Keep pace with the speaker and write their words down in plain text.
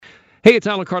Hey, it's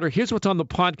Alan Carter. Here's what's on the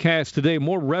podcast today.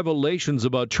 More revelations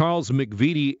about Charles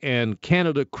McVety and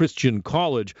Canada Christian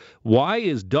College. Why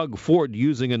is Doug Ford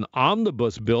using an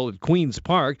omnibus bill at Queen's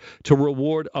Park to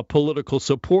reward a political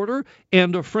supporter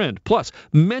and a friend? Plus,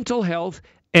 mental health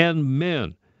and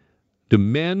men. Do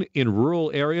men in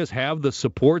rural areas have the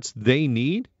supports they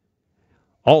need?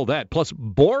 All that, plus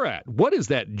Borat. What is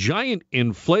that giant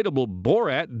inflatable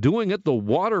Borat doing at the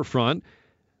waterfront?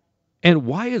 And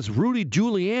why is Rudy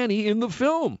Giuliani in the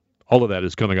film? All of that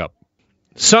is coming up.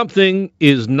 Something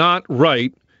is not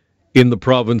right in the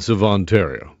province of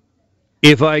Ontario.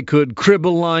 If I could crib a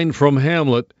line from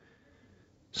Hamlet,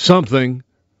 something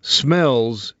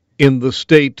smells in the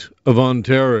state of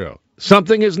Ontario.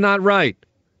 Something is not right.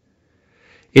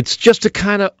 It's just a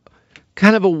kind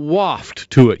of a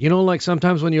waft to it. You know, like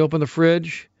sometimes when you open the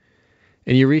fridge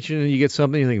and you reach in and you get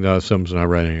something, you think, no, something's not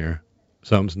right in here.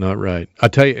 Something's not right. I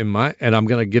tell you, and I'm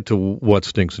going to get to what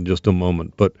stinks in just a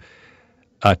moment, but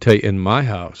I tell you, in my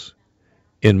house,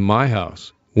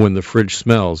 when the fridge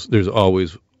smells, there's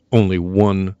always only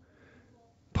one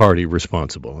party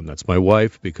responsible, and that's my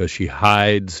wife, because she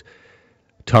hides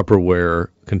Tupperware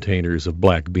containers of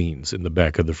black beans in the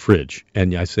back of the fridge.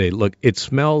 And I say, look, it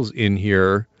smells in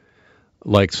here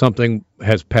like something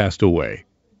has passed away.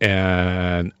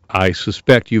 And I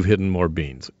suspect you've hidden more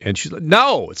beans. And she's like,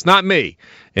 no, it's not me.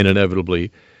 And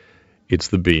inevitably, it's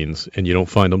the beans, and you don't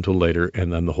find them till later,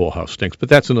 and then the whole house stinks. But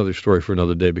that's another story for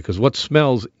another day, because what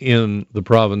smells in the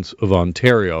province of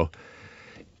Ontario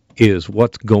is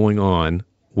what's going on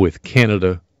with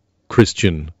Canada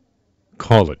Christian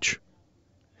College.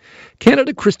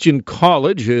 Canada Christian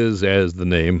College is, as the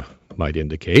name might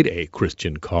indicate, a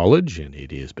Christian college, and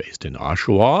it is based in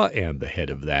Oshawa, and the head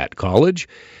of that college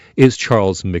is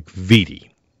Charles McVety.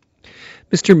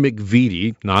 Mr.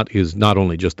 McVety is not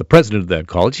only just the president of that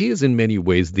college, he is in many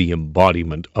ways the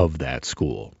embodiment of that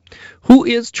school. Who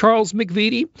is Charles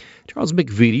McVety? Charles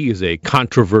McVety is a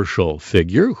controversial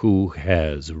figure who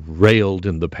has railed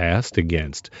in the past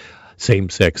against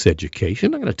same-sex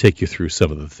education. I'm going to take you through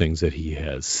some of the things that he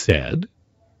has said.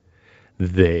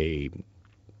 They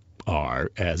are,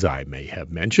 as I may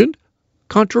have mentioned,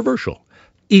 controversial,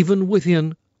 even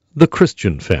within the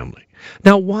Christian family.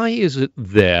 Now, why is it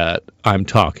that I'm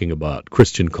talking about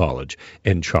Christian College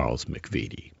and Charles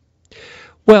McVety?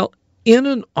 Well, in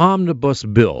an omnibus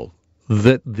bill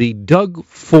that the Doug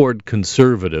Ford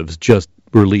Conservatives just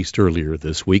released earlier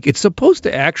this week, it's supposed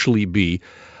to actually be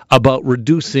about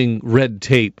reducing red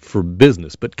tape for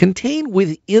business, but contained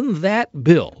within that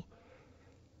bill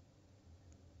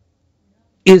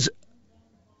is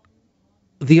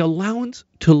the allowance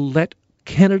to let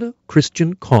Canada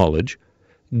Christian College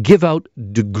give out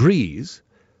degrees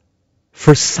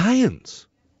for science.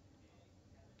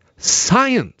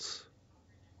 Science.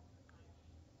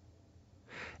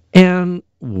 And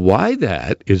why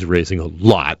that is raising a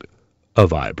lot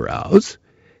of eyebrows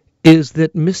is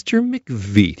that Mr.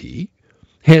 McVety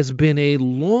has been a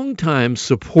longtime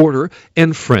supporter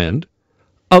and friend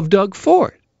of Doug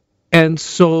Ford. And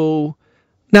so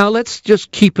now let's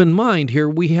just keep in mind here,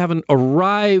 we haven't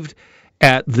arrived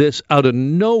at this out of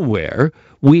nowhere.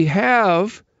 We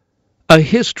have a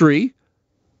history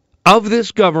of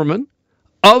this government,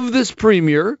 of this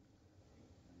premier,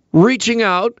 reaching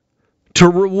out to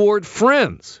reward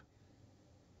friends.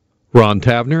 Ron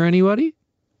Tavener, anybody?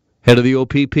 Head of the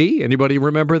OPP? Anybody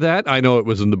remember that? I know it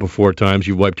was in the before times.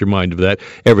 You wiped your mind of that.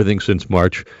 Everything since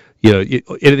March,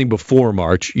 anything before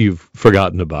March, you've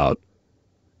forgotten about.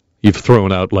 You've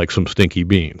thrown out like some stinky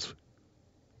beans.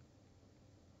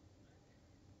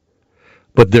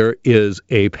 But there is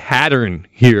a pattern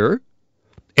here,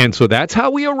 and so that's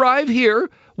how we arrive here,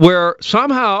 where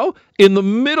somehow in the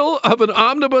middle of an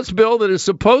omnibus bill that is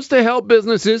supposed to help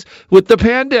businesses with the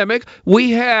pandemic,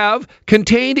 we have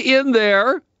contained in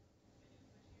there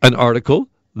an article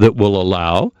that will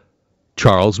allow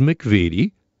Charles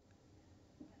McVety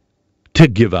to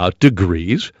give out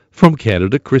degrees from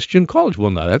Canada Christian College.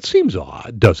 Well, now that seems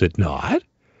odd, does it not?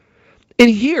 And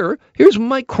here's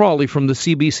Mike Crawley from the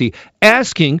CBC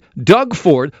asking Doug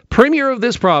Ford, premier of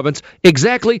this province,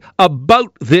 exactly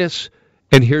about this.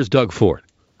 And here's Doug Ford.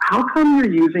 How come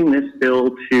you're using this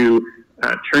bill to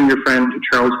turn your friend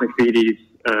Charles McVety's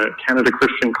Canada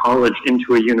Christian College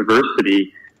into a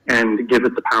university and give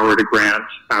it the power to grant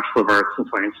Bachelor of Arts and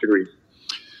Science degrees?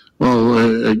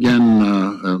 Well, again,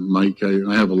 Mike,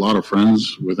 I have a lot of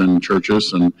friends within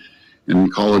churches and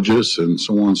colleges and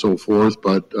so on and so forth,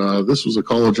 but this was a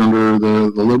college under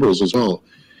the Liberals as well.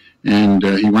 And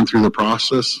he went through the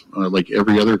process like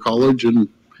every other college, and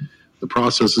the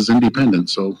process is independent,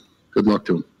 so good luck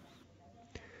to him.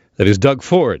 That is Doug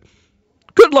Ford,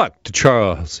 good luck to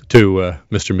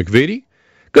Mr. McVitie.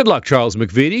 Good luck, Charles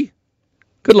McVitie.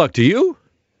 Good luck to you.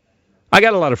 I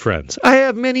got a lot of friends. I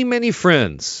have many, many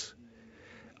friends.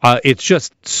 It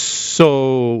just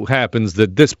so happens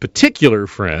that this particular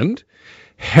friend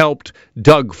helped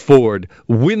Doug Ford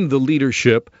win the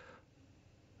leadership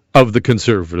of the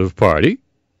Conservative Party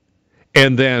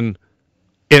and then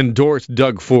endorsed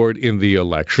Doug Ford in the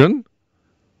election,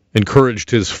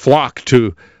 encouraged his flock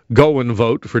to go and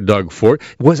vote for Doug Ford,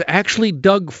 was actually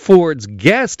Doug Ford's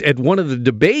guest at one of the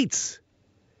debates.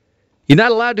 You're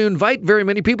not allowed to invite very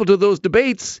many people to those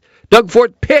debates. Doug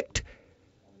Ford picked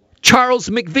Charles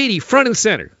McVitie front and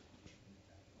center.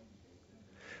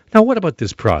 Now, what about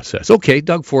this process? Okay,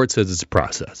 Doug Ford says it's a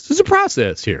process. There's a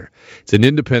process here. It's an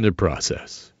independent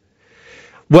process.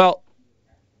 Well,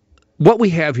 what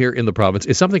we have here in the province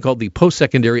is something called the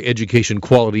Post-Secondary Education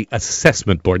Quality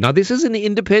Assessment Board. Now, this is an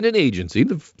independent agency.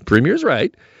 The Premier's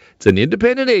right. It's an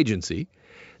independent agency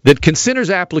that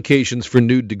considers applications for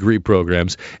new degree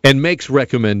programs and makes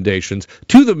recommendations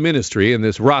to the ministry, and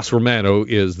this Ross Romano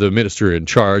is the minister in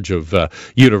charge of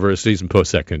universities and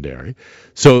post-secondary.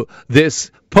 So this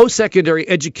Post-Secondary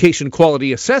Education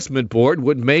Quality Assessment Board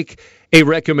would make a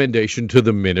recommendation to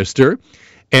the minister,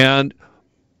 and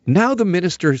now the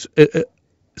minister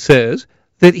says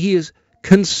that he is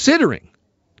considering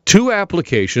two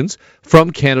applications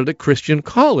from Canada Christian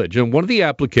College. And one of the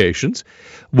applications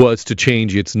was to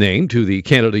change its name to the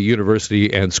Canada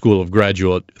University and School of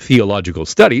Graduate Theological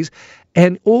Studies.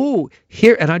 And,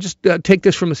 here, and I just take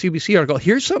this from a CBC article.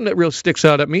 Here's something that really sticks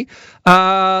out at me.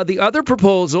 The other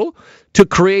proposal to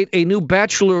create a new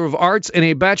Bachelor of Arts and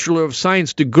a Bachelor of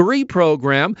Science degree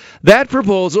program, that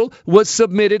proposal was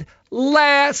submitted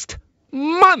last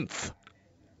month.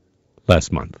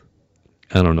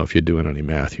 I don't know if you're doing any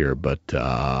math here, but the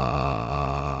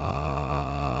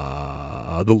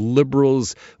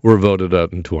Liberals were voted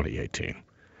out in 2018.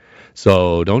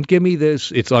 So don't give me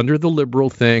this. It's under the Liberal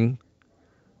thing.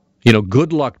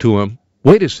 Good luck to them.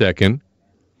 Wait a second.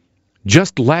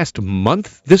 Just last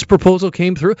month, this proposal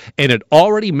came through, and it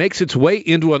already makes its way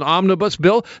into an omnibus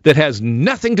bill that has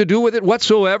nothing to do with it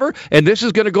whatsoever, and this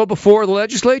is going to go before the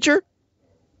legislature?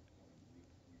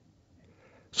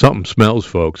 Something smells,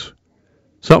 folks.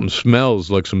 Something smells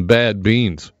like some bad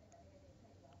beans.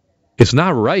 It's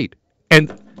not right.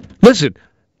 And listen,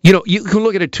 you can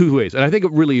look at it two ways, and I think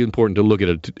it's really important to look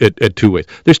at it two ways.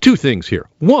 There's two things here.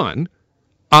 One,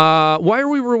 why are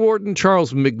we rewarding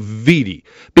Charles McVitie?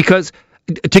 Because,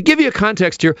 to give you a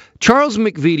context here, Charles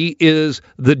McVitie is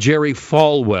the Jerry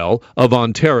Falwell of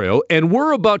Ontario, and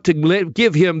we're about to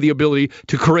give him the ability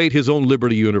to create his own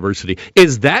Liberty University.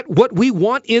 Is that what we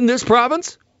want in this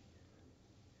province?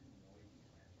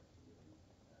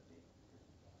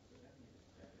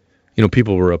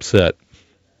 People were upset,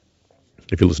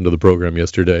 if you listened to the program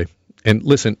yesterday. And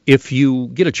listen, if you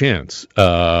get a chance,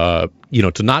 to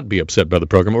not be upset by the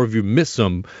program, or if you miss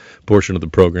some portion of the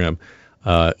program,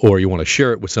 or you want to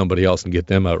share it with somebody else and get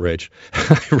them outraged,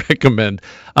 I recommend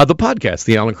the podcast,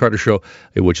 The Alan Carter Show,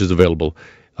 which is available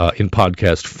in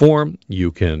podcast form.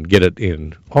 You can get it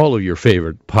in all of your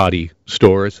favorite potty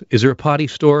stores. Is there a potty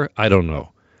store? I don't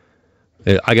know.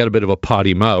 I got a bit of a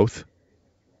potty mouth,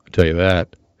 I'll tell you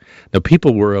that. Now,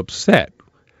 people were upset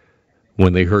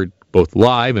when they heard both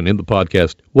live and in the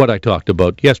podcast what I talked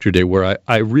about yesterday, where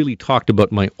I really talked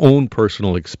about my own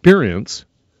personal experience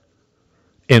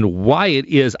and why it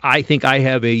is I think I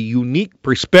have a unique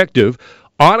perspective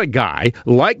on a guy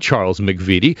like Charles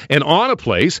McVitie and on a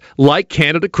place like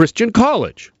Canada Christian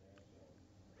College.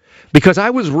 Because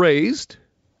I was raised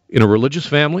in a religious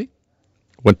family,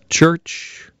 went to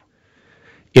church.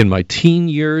 In my teen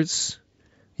years,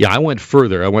 I went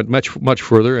further. I went much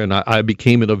further, and I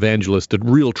became an evangelist, a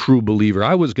real true believer.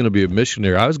 I was going to be a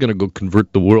missionary. I was going to go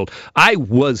convert the world. I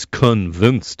was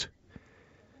convinced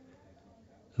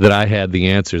that I had the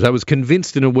answers. I was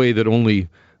convinced in a way that only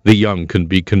the young can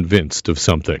be convinced of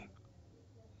something.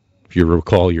 If you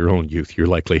recall your own youth, you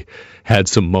likely had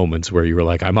some moments where you were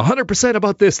like, I'm 100%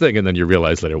 about this thing, and then you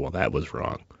realize later, well, that was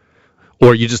wrong.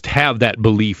 Or you just have that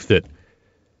belief that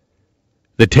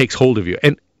takes hold of you.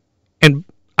 And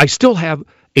I still have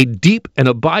a deep and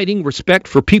abiding respect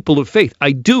for people of faith.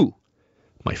 I do.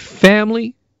 My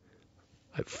family,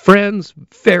 my friends,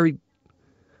 very,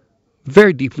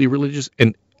 very deeply religious,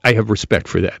 and I have respect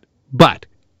for that. But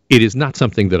it is not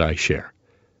something that I share.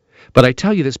 But I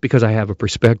tell you this because I have a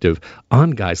perspective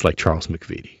on guys like Charles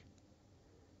McVitie,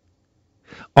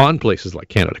 on places like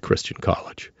Canada Christian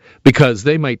College, because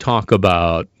they might talk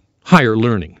about higher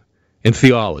learning and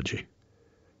theology.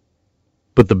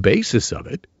 But the basis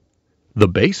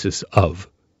of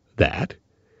that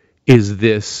is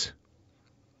this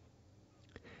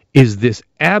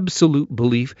absolute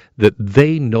belief that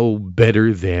they know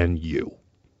better than you.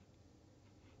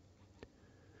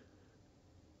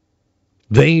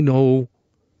 They know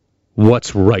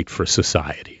what's right for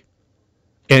society.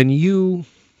 And you,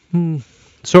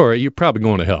 sorry, you're probably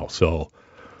going to hell. So,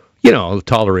 I'll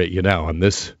tolerate you now on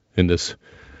this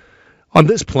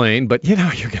plane, but you're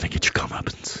going to get your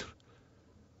comeuppance.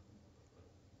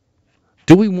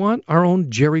 Do we want our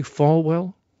own Jerry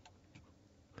Falwell?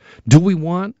 Do we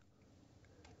want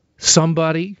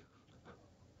somebody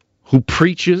who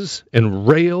preaches and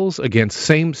rails against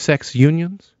same-sex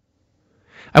unions?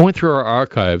 I went through our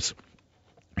archives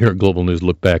here at Global News,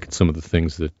 looked back at some of the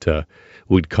things that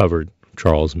we'd covered.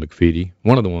 Charles McVety,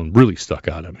 one of the ones really stuck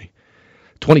out at me.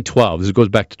 2012, this goes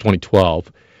back to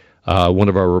 2012. One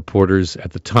of our reporters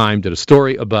at the time did a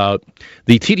story about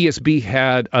the TDSB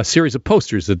had a series of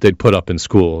posters that they'd put up in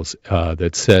schools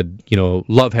that said,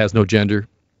 love has no gender.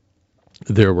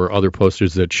 There were other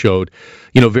posters that showed,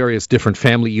 various different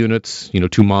family units,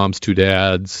 2 moms, 2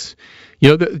 dads,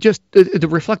 just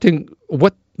reflecting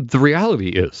what the reality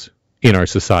is in our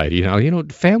society. Now,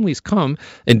 families come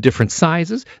in different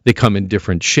sizes, they come in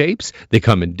different shapes, they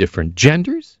come in different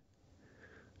genders.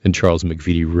 And Charles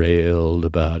McVety railed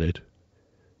about it.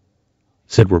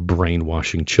 Said we're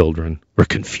brainwashing children. We're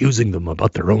confusing them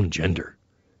about their own gender.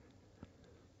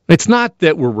 It's not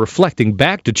that we're reflecting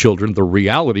back to children the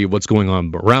reality of what's going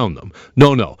on around them.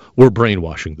 No, we're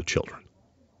brainwashing the children.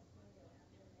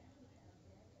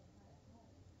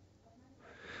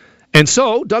 And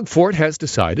so Doug Ford has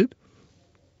decided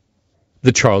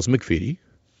that Charles McVety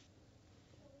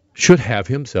should have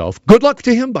himself, good luck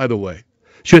to him, by the way,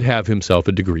 should have himself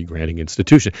a degree-granting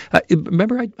institution.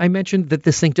 Remember I mentioned that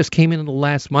this thing just came in the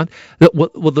last month? Well,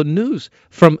 the news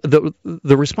from the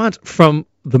response from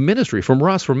the ministry, from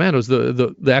Ross Romanos,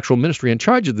 the actual ministry in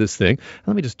charge of this thing.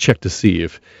 Let me just check to see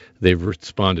if they've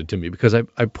responded to me, because I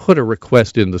put a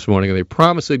request in this morning, and they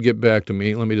promised they'd get back to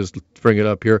me. Let me just bring it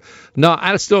up here. No,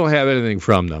 I still don't have anything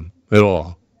from them at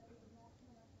all.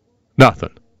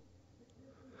 Nothing.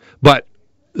 But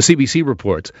the CBC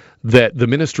reports that the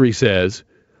ministry says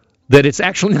that it's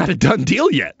actually not a done deal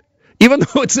yet, even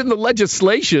though it's in the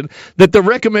legislation, that the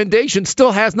recommendation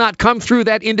still has not come through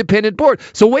that independent board.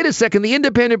 So wait a second, the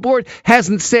independent board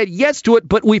hasn't said yes to it,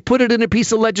 but we put it in a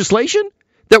piece of legislation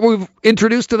that we've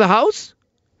introduced to the House?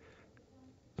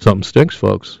 Something stinks,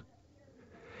 folks.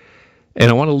 And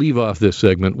I want to leave off this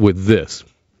segment with this.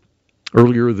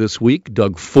 Earlier this week,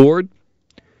 Doug Ford,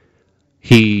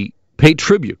 he paid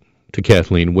tribute to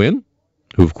Kathleen Wynne,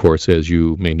 who, of course, as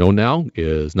you may know now,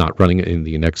 is not running in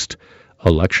the next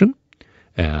election.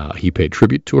 He paid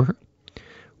tribute to her.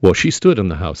 Well, she stood in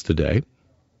the House today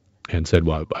and said,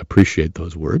 well, I appreciate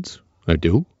those words. I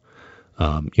do.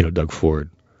 Doug Ford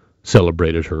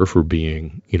celebrated her for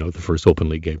being, the first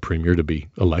openly gay premier to be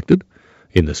elected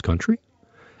in this country.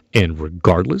 And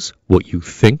regardless what you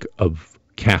think of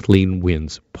Kathleen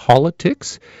Wynne's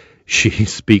politics, she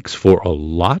speaks for a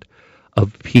lot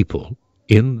of people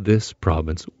in this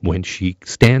province when she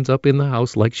stands up in the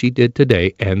House like she did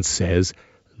today and says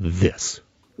this.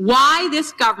 Why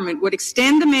this government would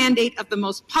extend the mandate of the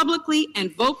most publicly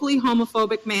and vocally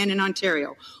homophobic man in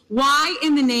Ontario. Why,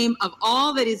 in the name of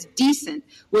all that is decent,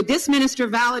 would this minister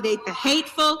validate the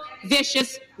hateful,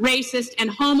 vicious, racist, and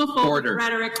homophobic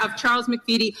rhetoric of Charles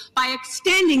McVety by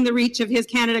extending the reach of his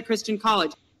Canada Christian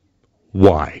College?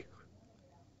 Why?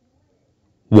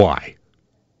 Why?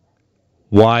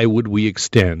 Why would we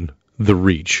extend the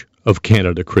reach of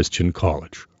Canada Christian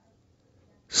College?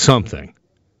 Something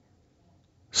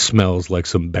smells like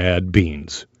some bad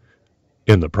beans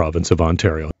in the province of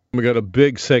Ontario. We got a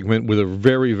big segment with a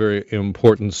very, very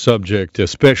important subject,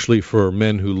 especially for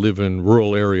men who live in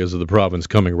rural areas of the province,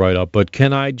 coming right up. But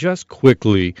can I just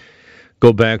quickly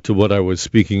go back to what I was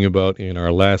speaking about in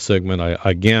our last segment?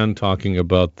 Again, talking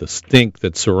about the stink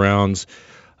that surrounds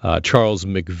Charles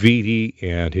McVety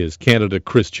and his Canada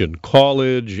Christian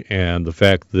College, and the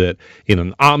fact that in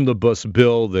an omnibus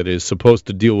bill that is supposed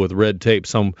to deal with red tape,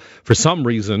 for some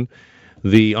reason,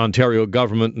 the Ontario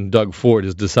government and Doug Ford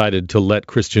has decided to let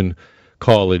Christian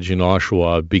College in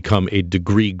Oshawa become a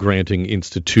degree-granting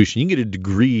institution. You can get a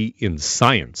degree in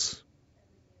science.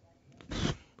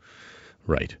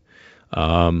 Right.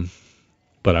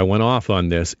 But I went off on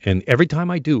this, and every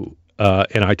time I do,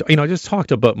 and I just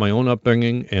talked about my own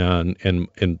upbringing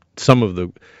and some of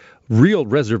the real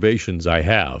reservations I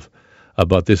have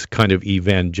about this kind of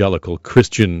evangelical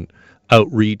Christian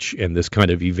outreach and this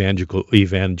kind of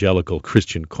evangelical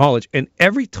Christian college. And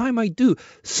every time I do,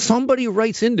 somebody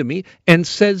writes into me and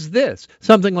says this,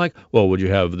 something like, well, would you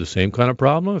have the same kind of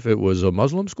problem if it was a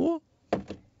Muslim school?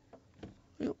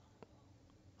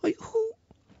 Like,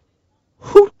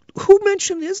 who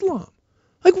mentioned Islam?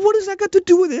 Like, what has that got to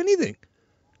do with anything?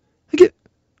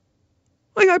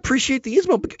 I appreciate the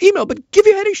email, but give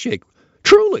your head a shake.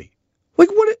 Truly. Like,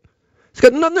 it's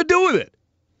got nothing to do with it.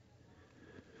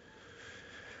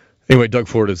 Anyway, Doug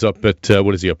Ford is up at,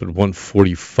 what is he up at,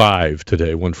 1:45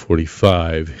 today.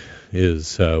 1:45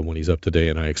 is when he's up today,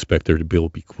 and I expect there will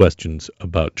be questions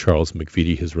about Charles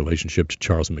McVety, his relationship to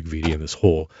Charles McVety, and this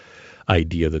whole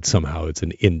idea that somehow it's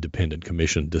an independent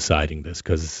commission deciding this,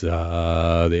 because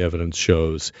the evidence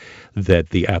shows that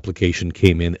the application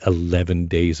came in 11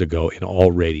 days ago, and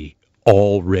already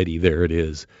there it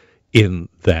is in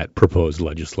that proposed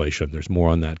legislation. There's more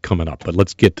on that coming up, but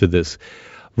let's get to this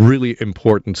really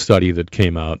important study that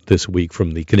came out this week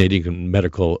from the Canadian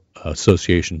Medical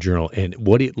Association Journal, and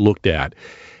what it looked at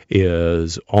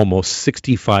is almost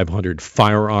 6,500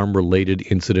 firearm-related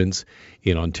incidents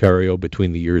in Ontario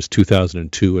between the years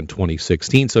 2002 and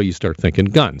 2016. So you start thinking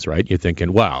guns, right? You're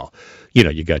thinking, wow,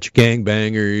 you got your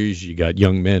gangbangers, you got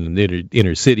young men in the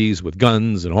inner cities with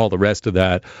guns and all the rest of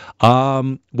that.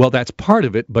 Well, that's part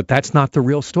of it, but that's not the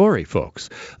real story, folks.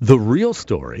 The real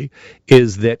story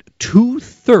is that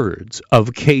 2/3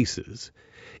 of cases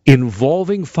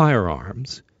involving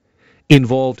firearms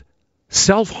involved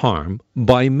self-harm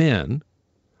by men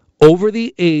over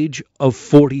the age of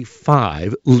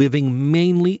 45 living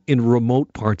mainly in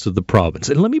remote parts of the province.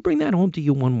 And let me bring that home to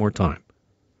you one more time.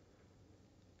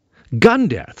 Gun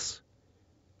deaths,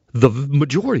 the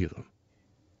majority of them,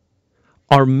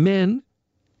 are men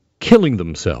killing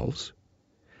themselves,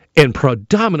 and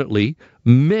predominantly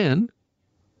men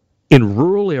in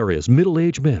rural areas,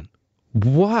 middle-aged men.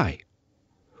 Why?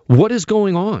 What is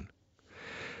going on?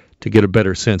 To get a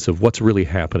better sense of what's really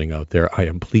happening out there, I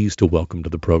am pleased to welcome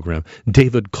to the program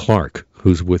David Clark,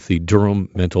 who's with the Durham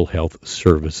Mental Health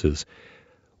Services.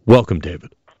 Welcome,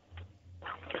 David.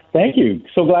 Thank you.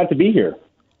 So glad to be here.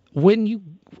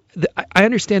 I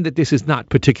understand that this is not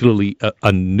particularly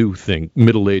a new thing,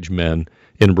 middle-aged men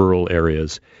in rural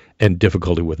areas and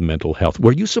difficulty with mental health.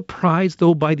 Were you surprised,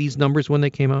 though, by these numbers when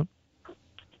they came out?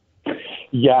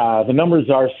 Yeah, the numbers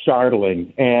are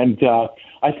startling. And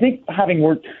I think having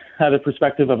worked at the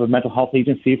perspective of a mental health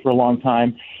agency for a long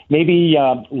time, maybe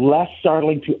less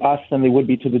startling to us than they would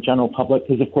be to the general public,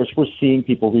 because, of course, we're seeing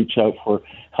people reach out for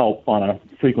help on a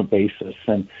frequent basis.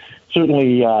 And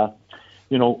certainly,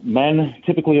 men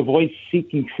typically avoid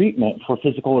seeking treatment for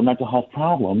physical or mental health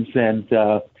problems, and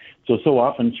so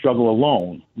often struggle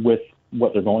alone with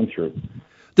what they're going through.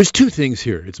 There's two things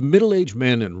here. It's middle-aged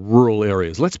men in rural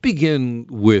areas. Let's begin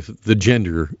with the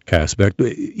gender aspect.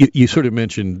 You sort of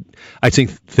mentioned, I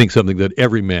think something that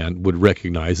every man would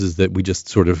recognize is that we just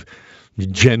sort of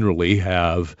generally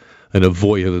have an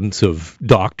avoidance of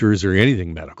doctors or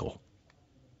anything medical.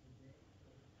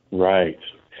 Right.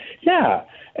 Yeah.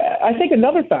 I think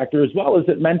another factor as well is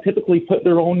that men typically put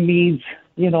their own needs,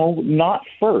 not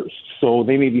first. So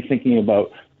they may be thinking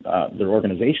about their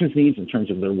organization's needs in terms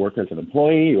of their work as an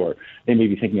employee, or they may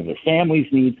be thinking of their family's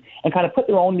needs and kind of put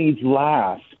their own needs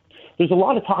last. There's a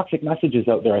lot of toxic messages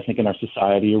out there, I think, in our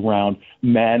society around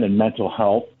men and mental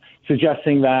health,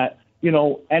 suggesting that,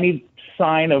 any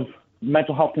sign of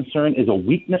mental health concern is a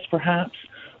weakness perhaps,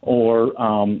 or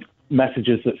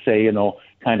messages that say,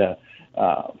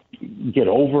 get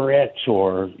over it,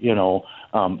 or,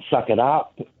 suck it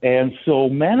up. And so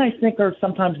men, I think, are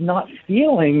sometimes not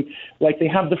feeling like they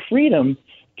have the freedom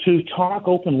to talk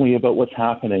openly about what's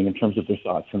happening in terms of their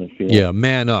thoughts and their feelings. Yeah,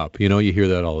 man up. You hear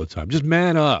that all the time. Just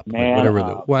man up. Man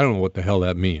up. I don't know what the hell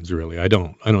that means, really. I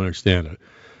don't understand it.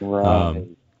 Right.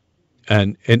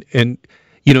 And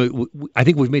I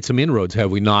think we've made some inroads,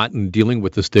 have we not, in dealing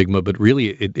with the stigma, but really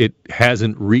it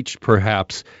hasn't reached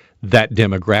perhaps that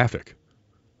demographic.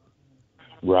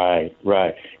 Right.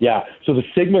 Yeah. So the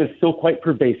stigma is still quite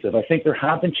pervasive. I think there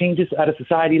have been changes at a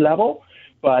society level,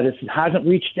 but it hasn't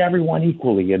reached everyone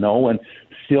equally, and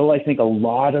still I think a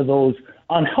lot of those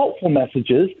unhelpful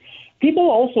messages, people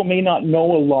also may not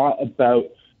know a lot about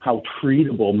how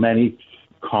treatable many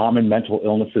common mental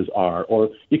illnesses are, or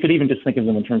you could even just think of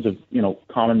them in terms of,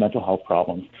 common mental health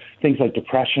problems. Things like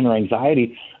depression or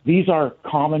anxiety, these are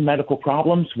common medical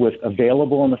problems with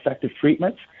available and effective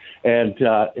treatments. And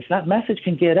if that message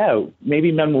can get out,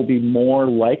 maybe men will be more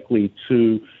likely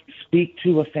to speak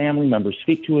to a family member,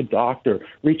 speak to a doctor,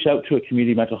 reach out to a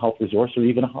community mental health resource, or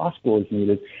even a hospital as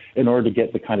needed in order to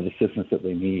get the kind of assistance that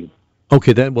they need.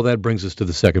 Okay, that brings us to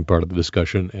the second part of the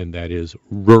discussion, and that is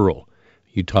rural.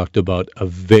 You talked about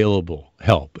available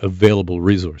help, available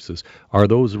resources. Are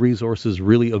those resources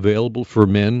really available for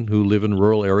men who live in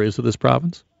rural areas of this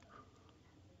province?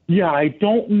 Yeah, I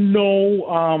don't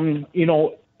know,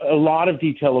 a lot of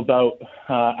detail about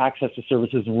access to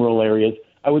services in rural areas.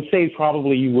 I would say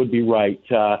probably you would be right.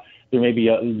 There may be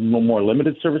more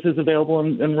limited services available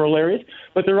in rural areas,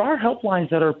 but there are helplines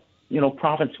that are,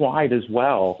 province-wide as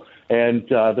well. And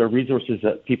there are resources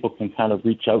that people can kind of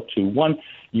reach out to. One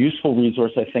useful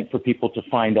resource, I think, for people to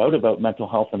find out about mental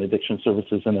health and addiction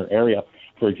services in their area,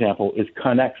 for example, is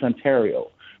Connects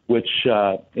Ontario, which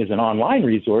is an online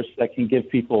resource that can give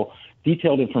people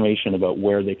detailed information about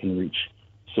where they can reach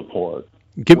support.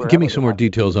 Give me some more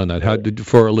details on that.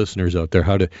 For our listeners out there,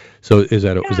 so is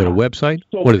that a website?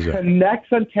 So what is that?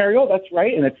 Connects Ontario, that's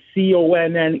right, and it's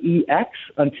CONNEX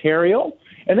Ontario.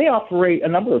 And they operate a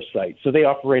number of sites. So they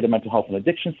operate a mental health and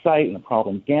addiction site and a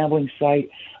problem gambling site.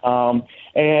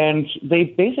 And they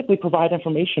basically provide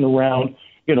information around,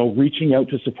 reaching out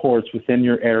to supports within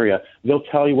your area. They'll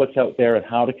tell you what's out there and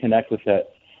how to connect with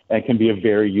it, and can be a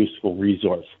very useful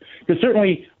resource. Because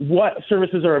certainly what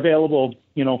services are available,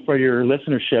 for your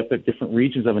listenership at different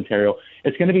regions of Ontario,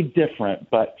 it's going to be different.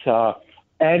 But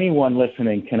anyone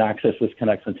listening can access this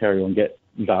Connects Ontario and get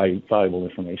valuable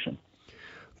information.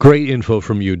 Great info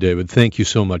from you, David. Thank you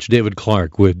so much. David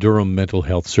Clark with Durham Mental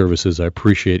Health Services. I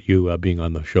appreciate you being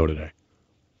on the show today.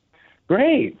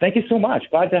 Great. Thank you so much.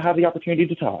 Glad to have the opportunity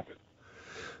to talk.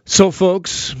 So,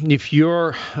 folks, if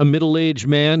you're a middle-aged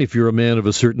man, if you're a man of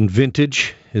a certain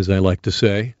vintage, as I like to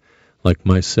say, like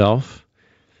myself,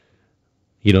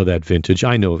 you know that vintage.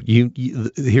 I know.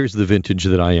 Here's the vintage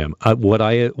that I am. What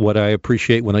I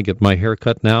appreciate when I get my hair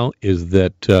cut now is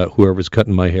that whoever's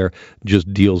cutting my hair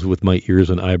just deals with my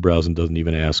ears and eyebrows and doesn't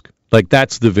even ask. Like,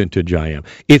 that's the vintage I am.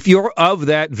 If you're of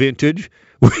that vintage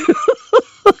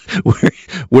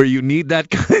where you need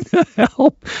that kind of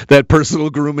help, that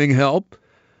personal grooming help,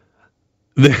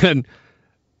 then,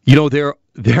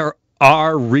 there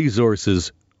are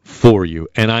resources for you.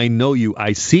 And I know you.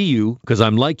 I see you because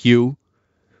I'm like you.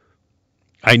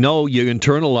 I know you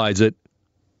internalize it,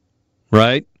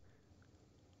 right?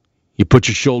 You put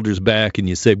your shoulders back and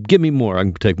you say, give me more. I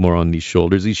can take more on these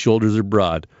shoulders. These shoulders are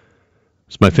broad.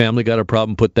 So my family got a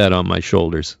problem, put that on my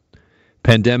shoulders.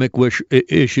 Pandemic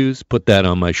issues, put that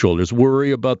on my shoulders.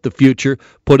 Worry about the future,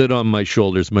 put it on my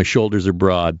shoulders. My shoulders are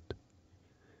broad.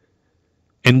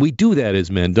 And we do that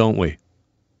as men, don't we?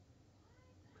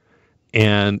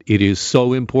 And it is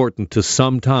so important to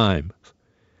sometimes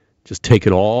just take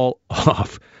it all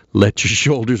off. Let your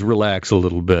shoulders relax a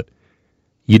little bit.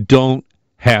 You don't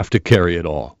have to carry it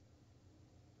all.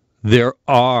 There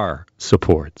are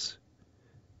supports,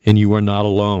 and you are not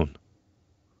alone.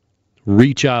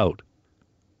 Reach out.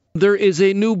 There is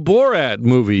a new Borat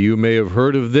movie. You may have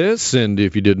heard of this, and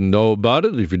if you didn't know about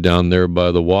it, if you're down there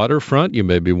by the waterfront, you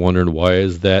may be wondering, why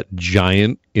is that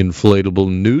giant inflatable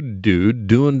nude dude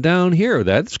doing down here?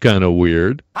 That's kind of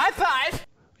weird. High five!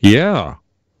 Yeah.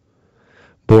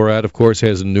 Borat, of course,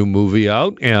 has a new movie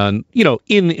out, and,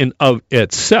 in and of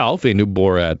itself, a new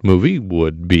Borat movie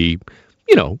would be,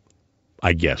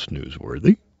 I guess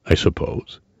newsworthy, I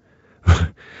suppose.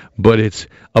 But it's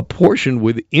a portion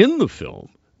within the film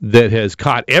that has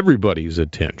caught everybody's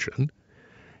attention.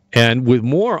 And with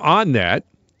more on that,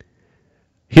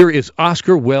 here is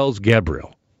Oscar Wells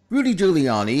Gabriel. Rudy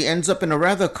Giuliani ends up in a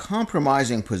rather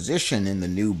compromising position in the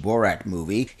new Borat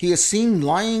movie. He is seen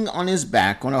lying on his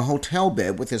back on a hotel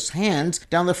bed with his hands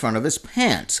down the front of his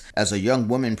pants as a young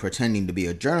woman pretending to be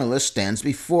a journalist stands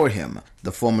before him.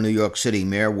 The former New York City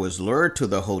mayor was lured to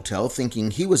the hotel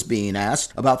thinking he was being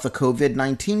asked about the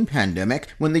COVID-19 pandemic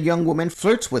when the young woman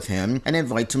flirts with him and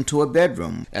invites him to a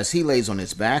bedroom. As he lays on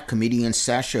his back, comedian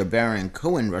Sacha Baron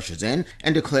Cohen rushes in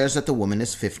and declares that the woman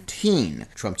is 15.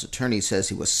 Trump's attorney says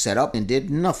he was set up and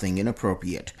did nothing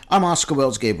inappropriate. I'm Oscar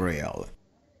Wells Gabriel.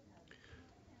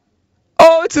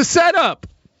 Oh, it's a setup.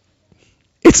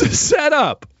 It's a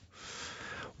setup.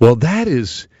 Well,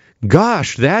 that's got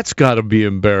to be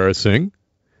embarrassing.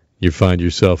 You find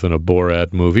yourself in a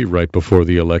Borat movie right before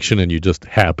the election, and you just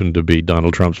happen to be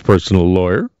Donald Trump's personal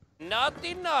lawyer.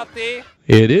 Naughty, naughty.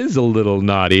 It is a little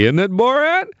naughty, isn't it,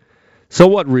 Borat? So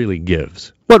what really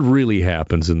gives? What really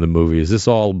happens in the movie? Is this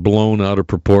all blown out of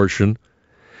proportion?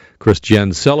 Christian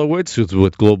Selowitz is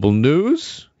with Global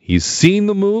News. He's seen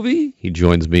the movie. He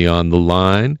joins me on the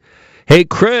line. Hey,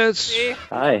 Chris.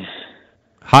 Hi.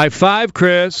 High five,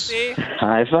 Chris.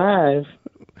 High five.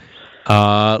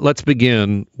 Let's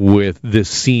begin with this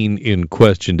scene in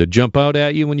question. Did it jump out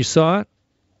at you when you saw it?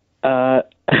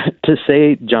 To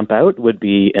say jump out would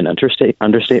be an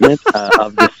understatement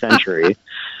of the century.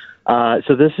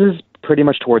 So this is pretty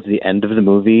much towards the end of the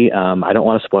movie. I don't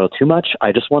want to spoil too much.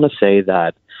 I just want to say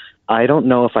that I don't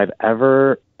know if I've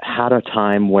ever had a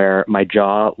time where my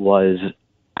jaw was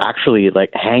actually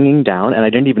like hanging down and I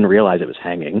didn't even realize it was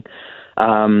hanging.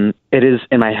 It is,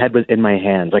 and my head was in my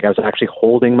hands. Like I was actually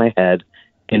holding my head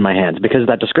in my hands, because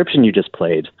that description you just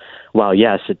played, while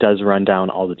yes, it does run down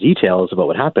all the details about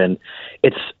what happened,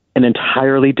 it's an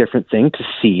entirely different thing to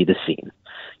see the scene.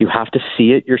 You have to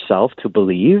see it yourself to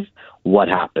believe what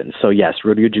happened. So yes,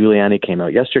 Rudy Giuliani came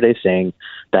out yesterday saying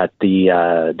that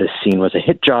the scene was a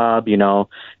hit job. You know,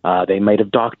 they might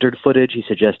have doctored footage. He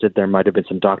suggested there might have been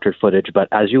some doctored footage, but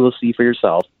as you will see for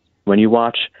yourself when you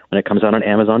watch, when it comes out on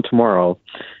Amazon tomorrow,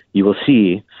 you will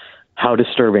see how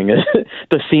disturbing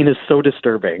the scene is. So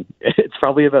disturbing. It's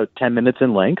probably about 10 minutes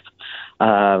in length,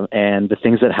 and the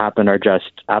things that happen are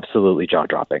just absolutely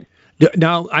jaw-dropping.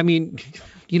 Now, I mean,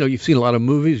 you know, you've seen a lot of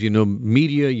movies, you know,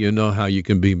 media, you know how you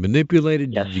can be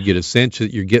manipulated. Yes. Did you get a sense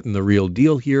that you're getting the real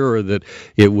deal here, or that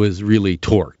it was really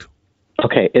torqued?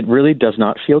 Okay, it really does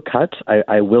not feel cut.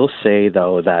 I will say,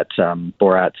 though, that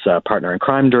Borat's partner in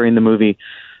crime during the movie,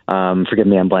 forgive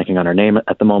me, I'm blanking on her name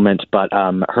at the moment, but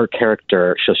her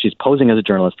character, she's posing as a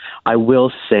journalist. I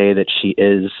will say that she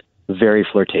is very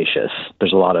flirtatious.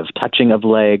 There's a lot of touching of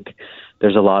leg.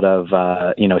 There's a lot of,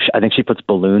 I think she puts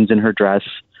balloons in her dress,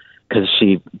 because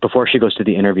before she goes to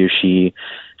the interview, she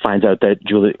finds out that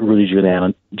Rudy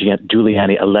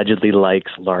Giuliani allegedly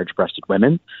likes large-breasted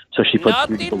women. So she puts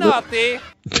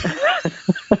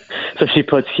so she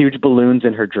puts huge balloons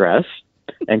in her dress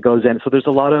and goes in. So there's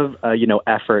a lot of,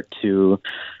 effort to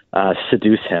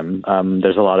seduce him.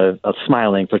 There's a lot of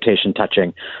smiling, flirtation,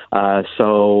 touching.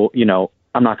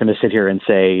 I'm not going to sit here and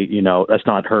say, it's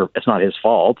not his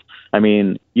fault. I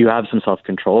mean, you have some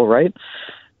self-control, right?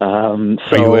 Are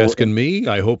you asking me?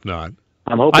 I hope not.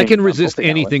 I'm hoping. I can resist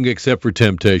anything except for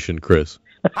temptation, Chris.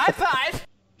 High five!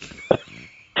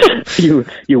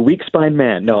 you weak-spined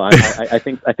man. No, I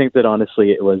think that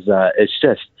honestly, it's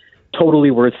just totally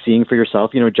worth seeing for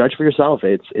yourself. Judge for yourself.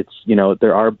 It's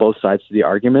there are both sides to the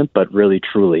argument, but really,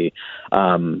 truly,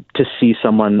 to see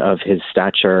someone of his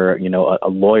stature, a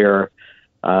lawyer,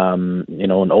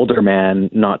 an older man,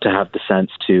 not to have the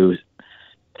sense to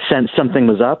sense something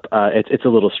was up, it's a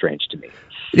little strange to me.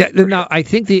 Yeah. Now, I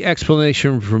think the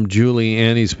explanation from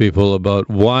Giuliani's people about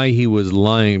why he was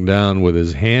lying down with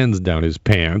his hands down his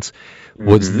pants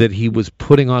was that he was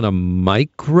putting on a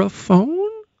microphone.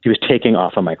 He was taking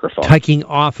off a microphone.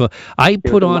 I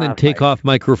put on and take off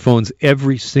microphones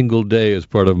every single day as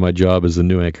part of my job as a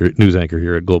news anchor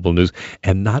here at Global News,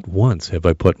 and not once have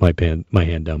I put my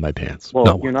hand down my pants.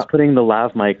 Well, you're not putting the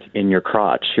lav mic in your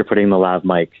crotch. You're putting the lav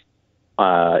mic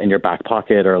in your back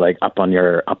pocket or like up on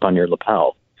your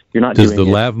lapel. You're not. Does the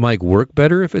lav mic work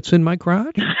better if it's in my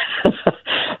crotch?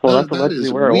 Well, that's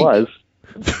allegedly where it was.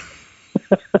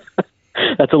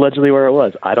 That's allegedly where it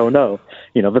was. I don't know.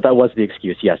 But that was the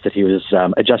excuse, yes, that he was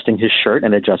adjusting his shirt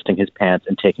and adjusting his pants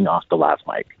and taking off the lav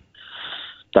mic.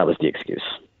 That was the excuse.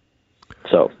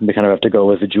 So we kind of have to go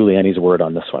with the Giuliani's word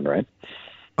on this one, right?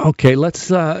 Okay,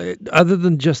 let's, other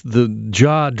than just the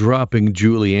jaw-dropping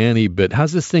Giuliani bit,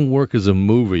 how's this thing work as a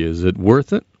movie? Is it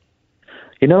worth it?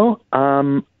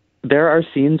 There are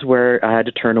scenes where I had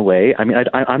to turn away. I mean,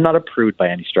 I'm not a prude by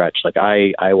any stretch. Like,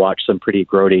 I watch some pretty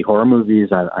grody horror movies.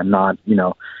 I'm not,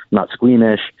 not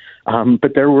squeamish.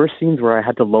 But there were scenes where I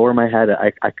had to lower my head.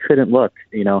 I couldn't look,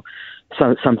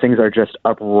 Some things are just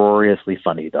uproariously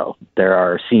funny, though. There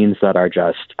are scenes that are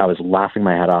just, I was laughing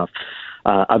my head off.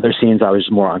 Other scenes I was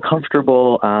more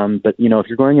uncomfortable. But, if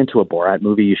you're going into a Borat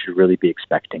movie, you should really be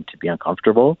expecting to be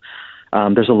uncomfortable.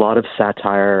 There's a lot of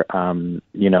satire.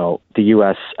 The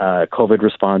U.S. COVID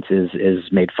response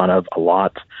is made fun of a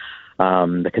lot.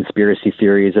 The conspiracy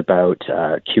theories about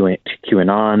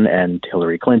QAnon and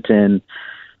Hillary Clinton,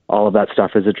 all of that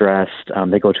stuff is addressed.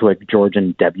 They go to a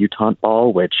Georgian debutante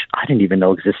ball, which I didn't even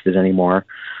know existed anymore.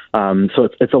 So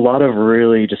it's a lot of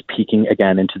really just peeking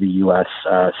again into the U.S.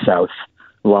 South.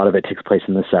 A lot of it takes place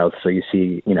in the South, so you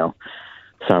see,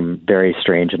 some very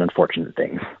strange and unfortunate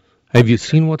things. Have you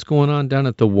seen what's going on down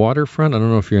at the waterfront? I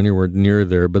don't know if you're anywhere near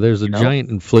there, but there's a giant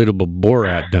inflatable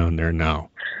Borat down there now.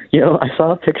 I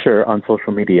saw a picture on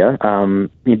social media. Do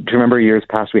you remember years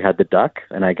past we had the duck,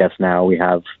 and I guess now we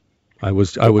have... I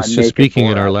was just speaking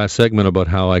in our last segment about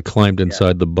how I climbed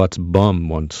inside the butt's bum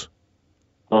once.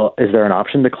 Well, is there an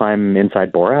option to climb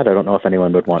inside Borat? I don't know if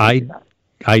anyone would want to do that.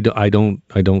 I don't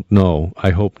know. I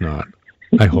hope not.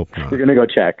 We're going to go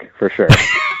check, for sure.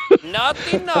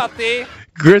 Naughty.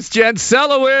 Chris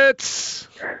Janselowitz!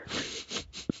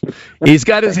 He's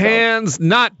got his hands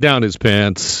not down his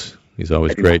pants. He's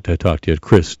always great to talk to you.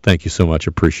 Chris, thank you so much.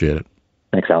 Appreciate it.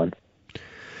 Thanks, Alan.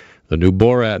 The new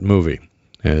Borat movie,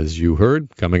 as you heard,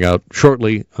 coming out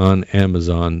shortly on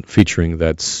Amazon, featuring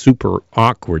that super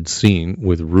awkward scene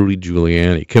with Rudy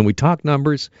Giuliani. Can we talk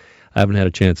numbers? I haven't had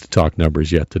a chance to talk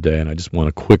numbers yet today, and I just want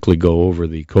to quickly go over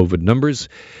the COVID numbers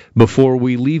before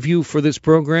we leave you for this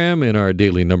program. And our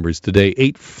daily numbers today,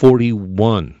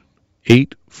 841.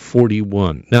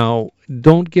 841. Now,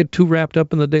 don't get too wrapped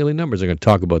up in the daily numbers. I'm going to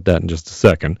talk about that in just a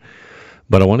second.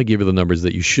 But I want to give you the numbers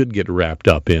that you should get wrapped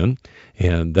up in,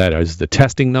 and that is the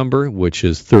testing number, which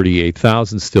is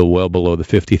 38,000, still well below the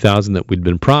 50,000 that we'd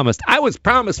been promised. I was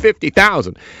promised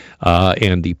 50,000.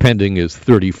 And the pending is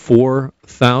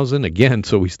 34,000. Again,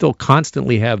 so we still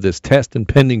constantly have this test and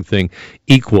pending thing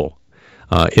equal.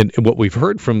 And what we've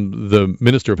heard from the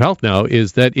Minister of Health now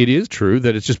is that it is true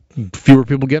that it's just fewer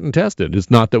people getting tested.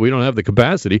 It's not that we don't have the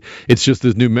capacity. It's just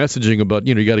this new messaging about,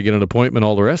 you got to get an appointment,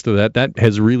 all the rest of that. That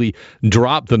has really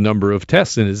dropped the number of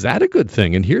tests. And is that a good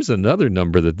thing? And here's another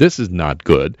number that this is not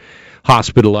good.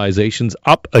 Hospitalizations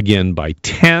up again by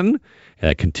 10.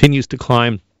 That continues to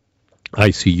climb.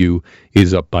 ICU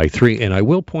is up by 3, and I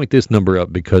will point this number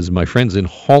up because my friends in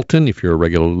Halton, if you're a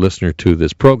regular listener to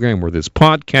this program or this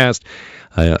podcast,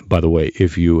 by the way,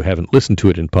 if you haven't listened to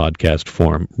it in podcast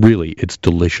form, really, it's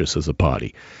delicious as a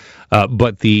potty.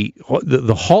 But the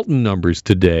Halton numbers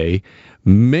today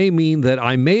may mean that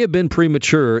I may have been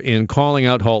premature in calling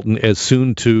out Halton as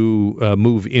soon to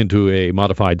move into a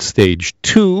modified stage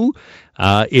 2.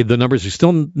 The numbers are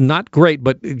still not great,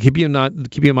 but keep in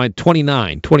mind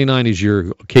 29. 29 is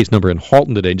your case number in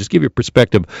Halton today. Just give you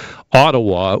perspective.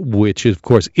 Ottawa, which of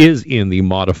course is in the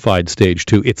modified stage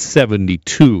 2, it's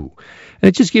 72. And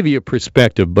it just give you a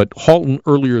perspective, but Halton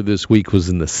earlier this week was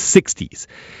in the 60s.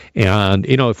 And,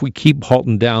 if we keep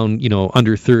Halton down,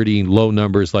 under 30, low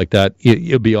numbers like that,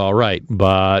 it'll be all right.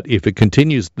 But if it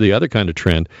continues the other kind of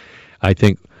trend, I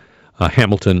think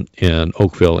Hamilton and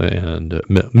Oakville and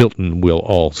Milton will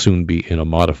all soon be in a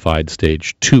modified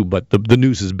stage 2, but the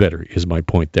news is better, is my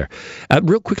point there.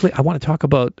 Real quickly, I want to talk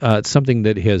about something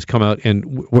that has come out,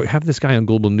 and we have this guy on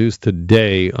Global News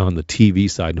today on the TV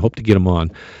side, and hope to get him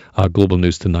on Global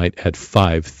News tonight at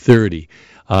 5:30.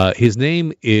 His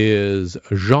name is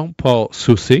Jean-Paul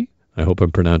Soucy. I hope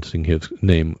I'm pronouncing his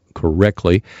name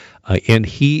correctly. And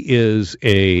he is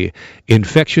a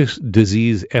infectious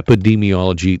disease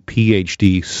epidemiology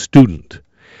PhD student.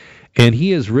 And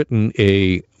he has written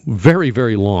a very,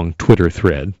 very long Twitter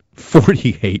thread,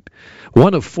 48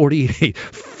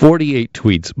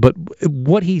 tweets. But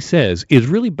what he says is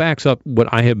really backs up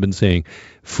what I have been saying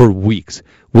for weeks,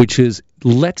 which is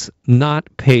let's not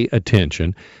pay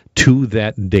attention to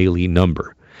that daily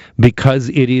number because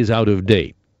it is out of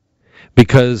date.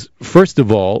 Because, first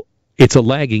of all, it's a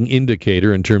lagging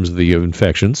indicator in terms of the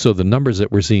infection. So the numbers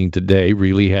that we're seeing today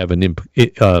really have an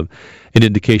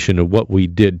indication of what we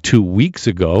did 2 weeks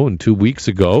ago. And 2 weeks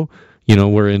ago,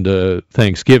 we're into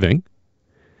Thanksgiving.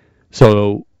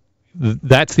 So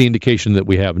that's the indication that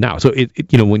we have now. So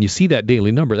when you see that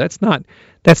daily number, that's not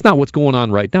what's going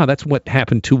on right now. That's what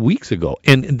happened 2 weeks ago.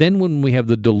 And then when we have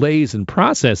the delays in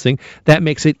processing, that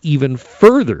makes it even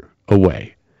further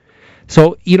away.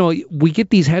 So, we get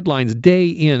these headlines day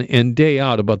in and day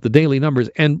out about the daily numbers,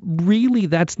 and really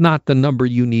that's not the number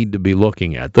you need to be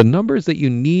looking at. The numbers that you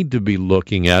need to be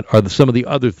looking at are some of the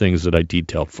other things that I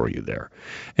detailed for you there.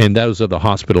 And those are the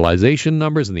hospitalization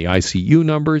numbers and the ICU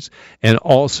numbers, and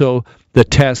also the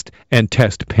test and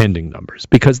test pending numbers,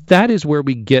 because that is where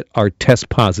we get our test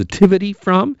positivity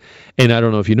from. And I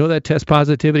don't know if you know that test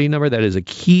positivity number. That is a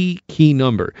key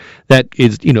number. That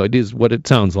is, it is what it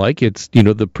sounds like. It's,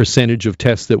 the percentage of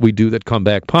tests that we do that come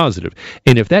back positive.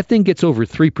 And if that thing gets over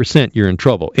 3%, you're in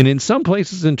trouble. And in some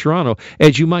places in Toronto,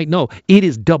 as you might know, it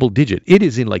is double digit. It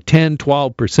is in like 10,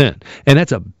 12%. And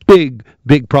that's a big,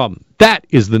 big problem. That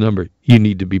is the number you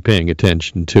need to be paying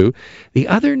attention to. The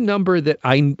other number that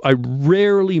I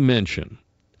rarely mention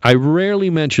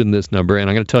this number, and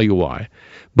I'm going to tell you why,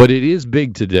 but it is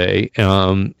big today,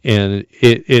 and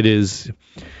it is,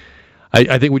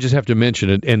 I think we just have to mention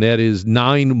it, and that is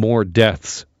 9 more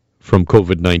deaths from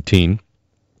COVID-19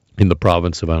 in the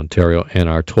province of Ontario, and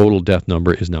our total death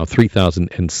number is now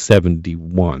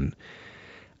 3,071.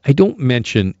 I don't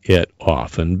mention it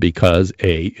often because,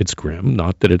 A, it's grim,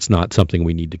 not that it's not something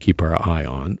we need to keep our eye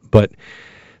on, but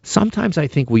sometimes I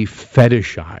think we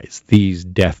fetishize these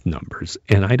death numbers,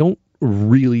 and I don't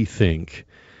really think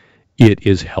it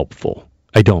is helpful.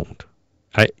 I don't.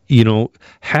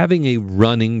 Having a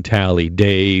running tally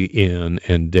day in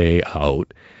and day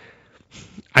out,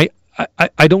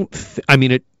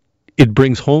 It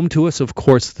brings home to us, of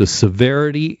course, the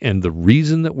severity and the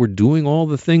reason that we're doing all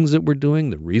the things that we're doing,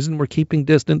 the reason we're keeping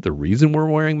distant, the reason we're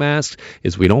wearing masks,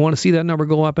 is we don't want to see that number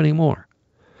go up anymore.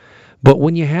 But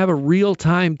when you have a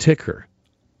real-time ticker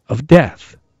of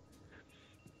death,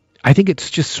 I think it's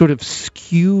just sort of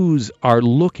skews our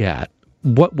look at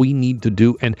what we need to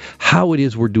do and how it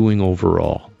is we're doing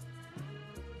overall.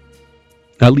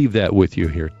 I'll leave that with you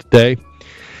here today.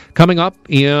 Coming up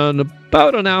in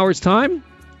about an hour's time,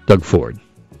 Doug Ford.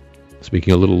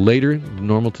 Speaking a little later than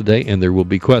normal today, and there will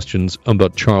be questions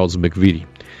about Charles McVety.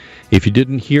 If you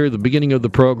didn't hear the beginning of the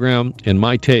program and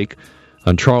my take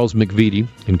on Charles McVety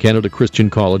in Canada Christian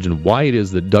College and why it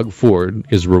is that Doug Ford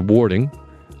is rewarding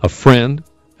a friend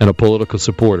and a political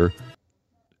supporter,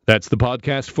 that's the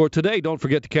podcast for today. Don't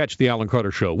forget to catch the Alan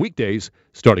Carter Show weekdays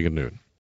starting at noon.